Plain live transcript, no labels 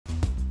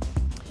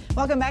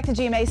Welcome back to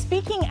GMA.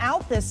 Speaking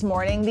out this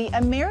morning, the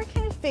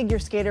American figure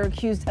skater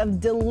accused of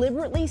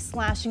deliberately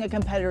slashing a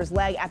competitor's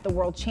leg at the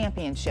World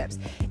Championships.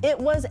 It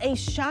was a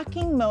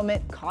shocking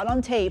moment caught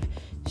on tape.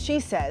 She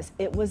says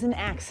it was an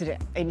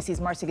accident.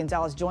 ABC's Marcy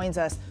Gonzalez joins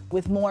us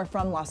with more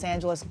from Los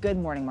Angeles. Good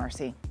morning,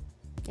 Marcy.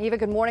 Eva,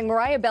 good morning.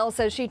 Mariah Bell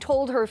says she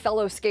told her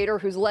fellow skater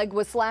whose leg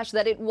was slashed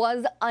that it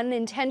was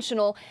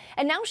unintentional.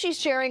 And now she's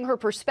sharing her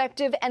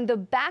perspective and the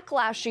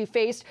backlash she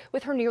faced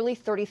with her nearly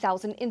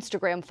 30,000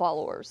 Instagram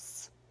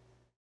followers.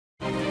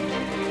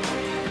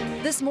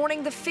 This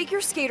morning, the figure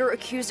skater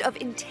accused of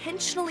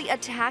intentionally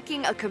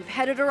attacking a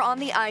competitor on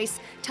the ice,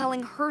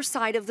 telling her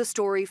side of the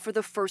story for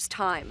the first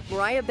time.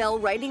 Mariah Bell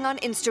writing on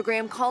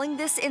Instagram, calling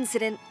this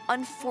incident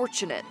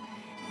unfortunate.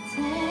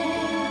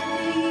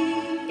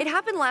 It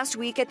happened last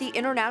week at the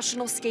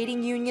International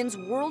Skating Union's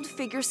World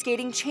Figure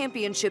Skating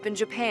Championship in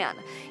Japan.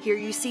 Here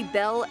you see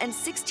Bell and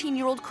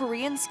 16-year-old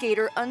Korean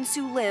skater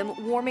Eun-Soo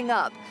Lim warming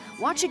up.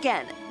 Watch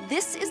again.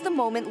 This is the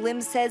moment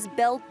Lim says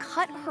Bell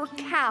cut her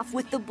calf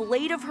with the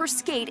blade of her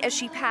skate as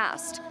she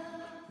passed.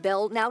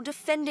 Bell now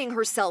defending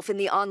herself in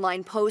the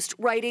online post,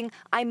 writing,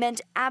 "I meant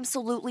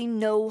absolutely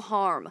no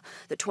harm."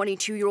 The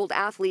 22-year-old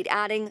athlete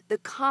adding, "The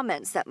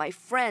comments that my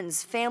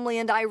friends, family,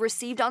 and I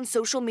received on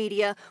social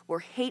media were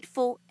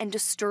hateful and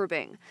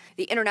disturbing."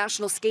 The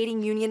International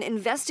Skating Union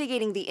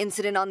investigating the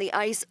incident on the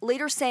ice,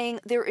 later saying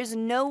there is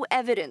no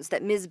evidence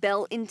that Ms.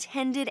 Bell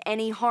intended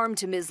any harm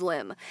to Ms.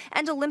 Lim.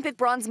 And Olympic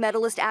bronze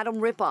medalist Adam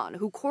Rippon,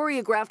 who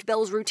choreographed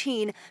Bell's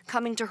routine,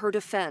 coming to her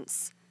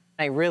defense.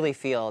 I really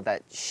feel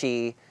that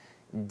she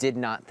did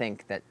not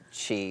think that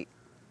she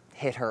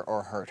hit her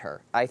or hurt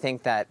her. I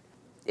think that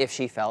if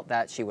she felt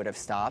that, she would have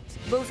stopped.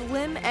 Both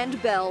Lim and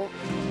Bell,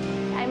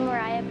 I'm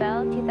Mariah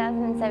Bell,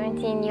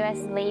 2017 U.S.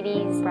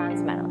 Ladies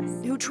Bronze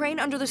Medalist, who train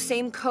under the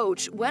same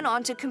coach, went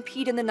on to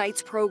compete in the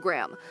night's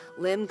program.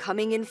 Lim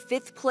coming in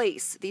 5th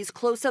place, these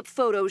close-up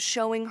photos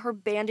showing her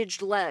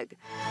bandaged leg.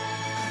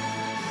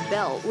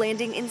 Bell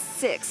landing in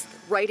 6th,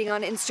 writing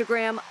on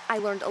Instagram, "I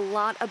learned a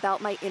lot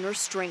about my inner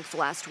strength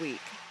last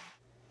week."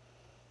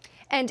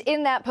 And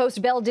in that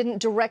post, Bell didn't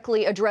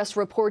directly address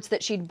reports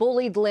that she'd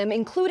bullied Lim,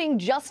 including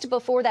just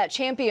before that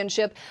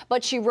championship,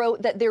 but she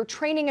wrote that their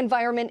training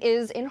environment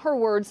is, in her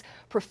words,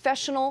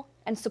 professional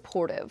and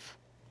supportive.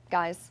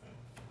 Guys.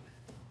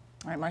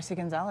 All right, Marcy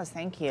Gonzalez,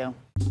 thank you.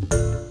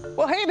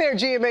 Well, hey there,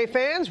 GMA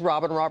fans.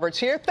 Robin Roberts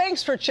here.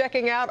 Thanks for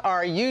checking out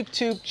our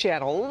YouTube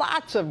channel.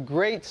 Lots of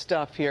great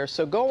stuff here.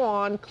 So go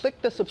on, click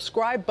the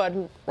subscribe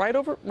button right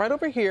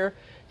over here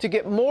to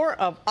get more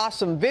of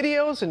awesome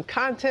videos and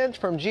content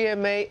from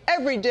GMA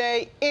every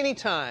day,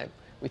 anytime.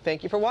 We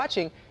thank you for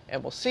watching,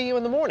 and we'll see you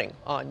in the morning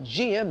on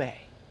GMA.